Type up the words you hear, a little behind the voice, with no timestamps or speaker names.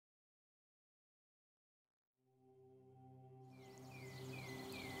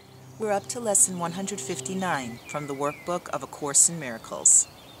We're up to Lesson 159 from the Workbook of A Course in Miracles.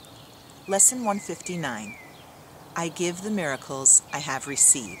 Lesson 159. I give the miracles I have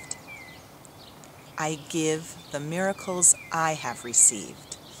received. I give the miracles I have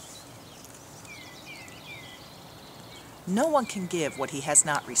received. No one can give what he has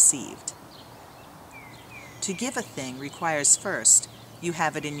not received. To give a thing requires first you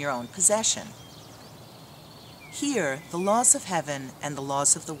have it in your own possession. Here, the laws of heaven and the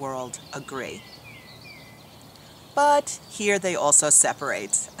laws of the world agree. But here they also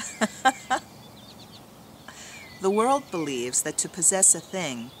separate. The world believes that to possess a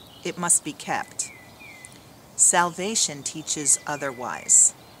thing, it must be kept. Salvation teaches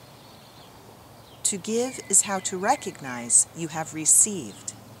otherwise. To give is how to recognize you have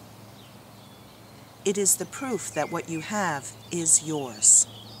received. It is the proof that what you have is yours.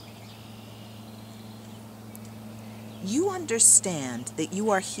 You understand that you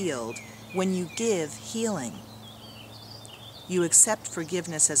are healed when you give healing. You accept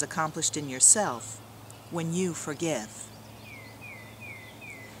forgiveness as accomplished in yourself when you forgive.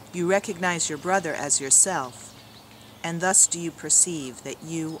 You recognize your brother as yourself, and thus do you perceive that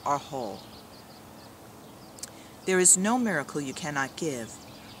you are whole. There is no miracle you cannot give,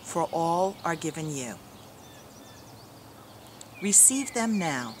 for all are given you. Receive them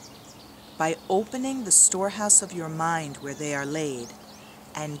now, by opening the storehouse of your mind where they are laid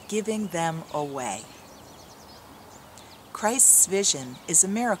and giving them away. Christ's vision is a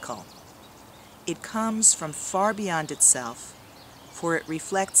miracle. It comes from far beyond itself, for it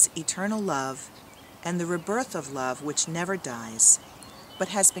reflects eternal love and the rebirth of love which never dies, but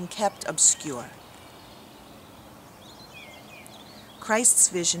has been kept obscure. Christ's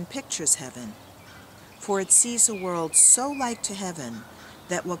vision pictures heaven, for it sees a world so like to heaven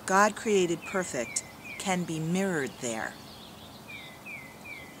that what God created perfect can be mirrored there.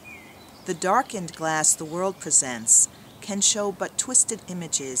 The darkened glass the world presents can show but twisted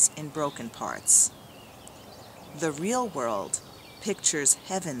images in broken parts. The real world pictures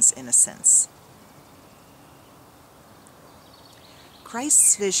heaven's innocence.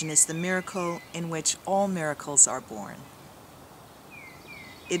 Christ's vision is the miracle in which all miracles are born.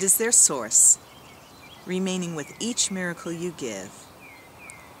 It is their source, remaining with each miracle you give,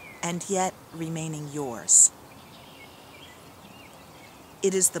 and yet remaining yours.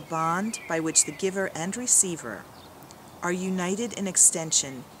 It is the bond by which the giver and receiver are united in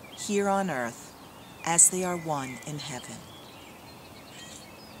extension here on earth as they are one in heaven.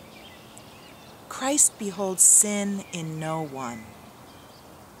 Christ beholds sin in no one,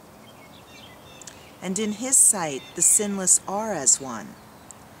 and in his sight the sinless are as one.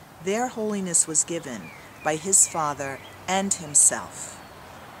 Their holiness was given by his Father and himself.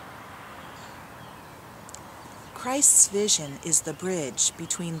 Christ's vision is the bridge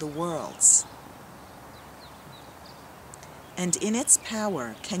between the worlds, and in its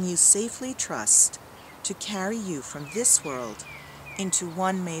power can you safely trust to carry you from this world into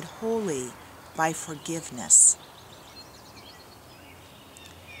one made holy by forgiveness.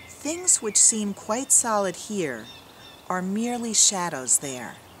 Things which seem quite solid here are merely shadows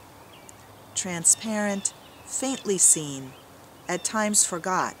there, transparent, faintly seen, at times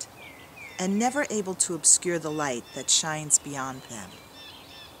forgot, and never able to obscure the light that shines beyond them.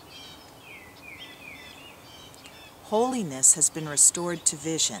 Holiness has been restored to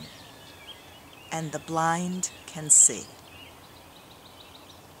vision, and the blind can see.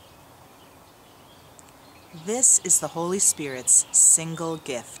 This is the Holy Spirit's single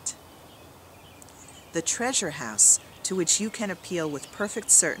gift, the treasure house to which you can appeal with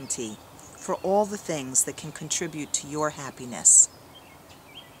perfect certainty for all the things that can contribute to your happiness.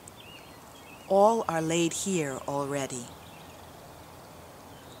 All are laid here already.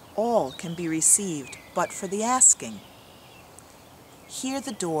 All can be received but for the asking. Here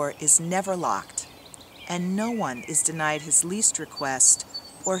the door is never locked, and no one is denied his least request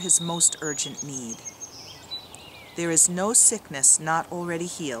or his most urgent need. There is no sickness not already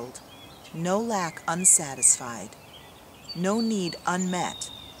healed, no lack unsatisfied, no need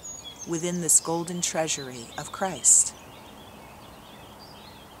unmet within this golden treasury of Christ.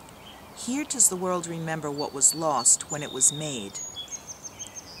 Here does the world remember what was lost when it was made,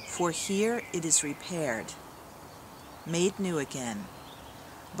 for here it is repaired, made new again,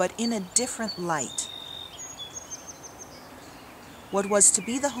 but in a different light. What was to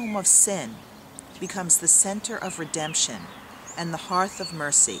be the home of sin becomes the center of redemption and the hearth of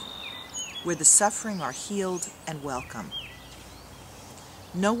mercy, where the suffering are healed and welcome.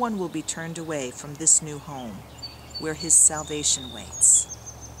 No one will be turned away from this new home, where his salvation waits.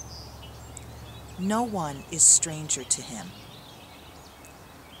 No one is stranger to him.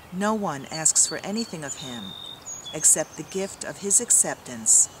 No one asks for anything of him except the gift of his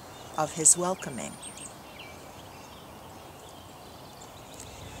acceptance, of his welcoming.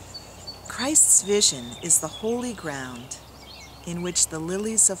 Christ's vision is the holy ground in which the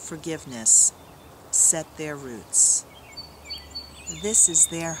lilies of forgiveness set their roots. This is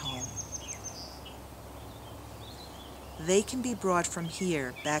their home. They can be brought from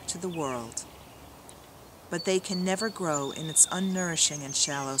here back to the world, but they can never grow in its unnourishing and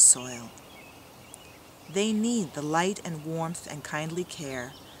shallow soil. They need the light and warmth and kindly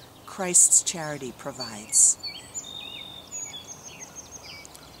care Christ's charity provides.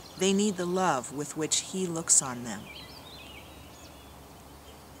 They need the love with which he looks on them.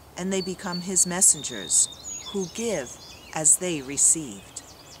 And they become his messengers who give as they received.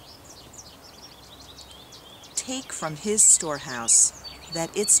 Take from his storehouse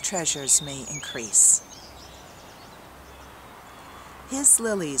that its treasures may increase. His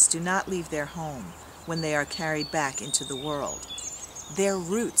lilies do not leave their home when they are carried back into the world. Their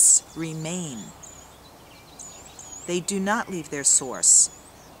roots remain. They do not leave their source,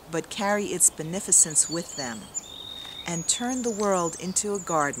 but carry its beneficence with them, and turn the world into a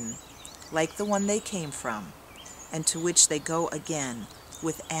garden like the one they came from, and to which they go again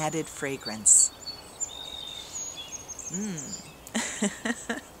with added fragrance.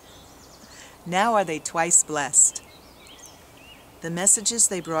 Now are they twice blessed. The messages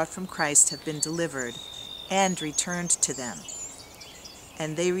they brought from Christ have been delivered and returned to them,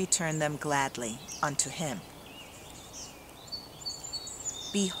 and they return them gladly unto him.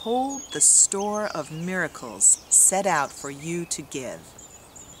 Behold the store of miracles set out for you to give.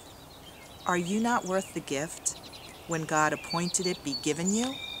 Are you not worth the gift when God appointed it be given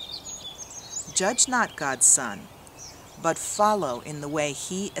you? Judge not God's Son, but follow in the way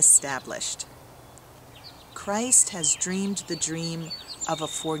he established. Christ has dreamed the dream of a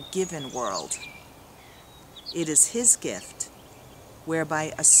forgiven world. It is his gift,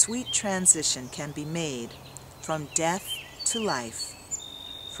 whereby a sweet transition can be made from death to life,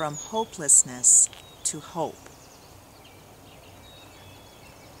 from hopelessness to hope.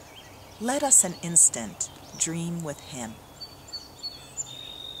 Let us an instant dream with him.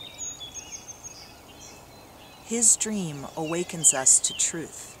 His dream awakens us to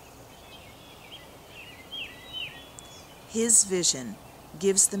truth. His vision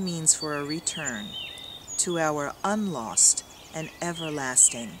gives the means for a return to our unlost and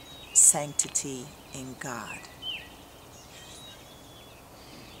everlasting sanctity in God.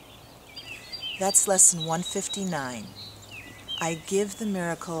 That's lesson 159. I give the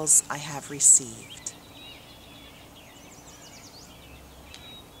miracles I have received.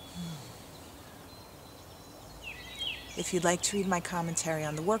 If you'd like to read my commentary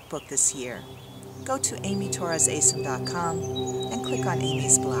on the workbook this year, go to amytorresasim.com and click on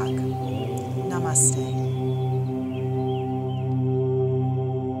Amy's blog. Namaste.